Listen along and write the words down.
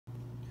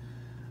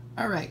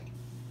Alright,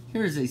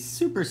 here's a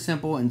super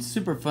simple and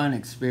super fun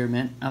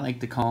experiment I like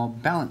to call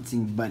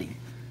Balancing Buddy.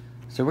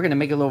 So we're going to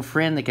make a little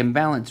friend that can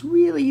balance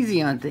real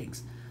easy on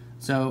things.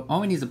 So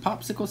all we need is a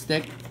popsicle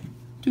stick,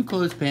 2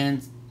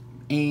 clothespins,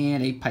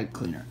 and a pipe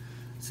cleaner.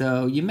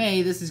 So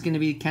this is going to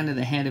be kind of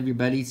the head of your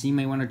buddy, so you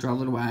may want to draw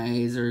little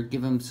eyes or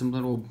give him some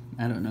little,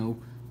 I don't know,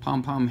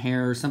 pom-pom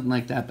hair or something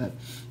like that. But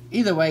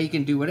either way, you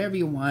can do whatever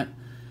you want.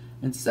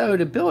 And so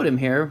to build him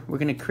here, we're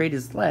going to create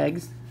his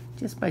legs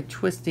just by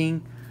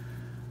twisting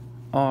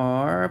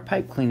our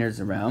pipe cleaners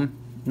around.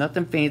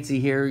 Nothing fancy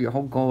here. Your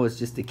whole goal is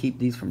just to keep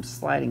these from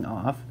sliding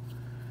off.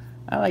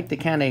 I like to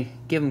kind of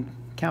give them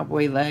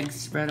cowboy legs,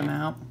 spread them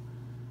out,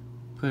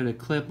 put a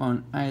clip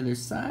on either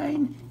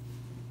side,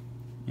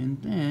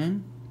 and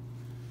then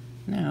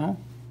now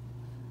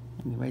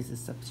let me raise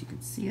this up so you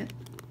can see it.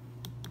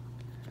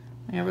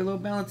 I have our little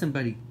balancing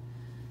buddy.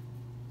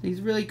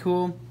 He's really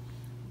cool.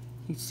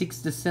 He seeks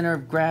the center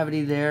of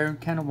gravity there,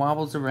 kind of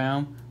wobbles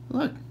around.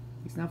 Look,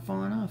 he's not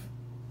falling off.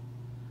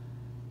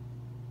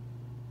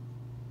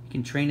 You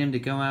can train him to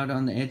go out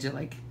on the edge of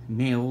like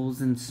nails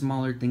and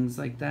smaller things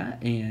like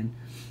that and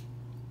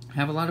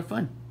have a lot of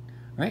fun.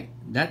 All right,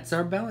 that's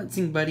our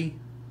balancing buddy.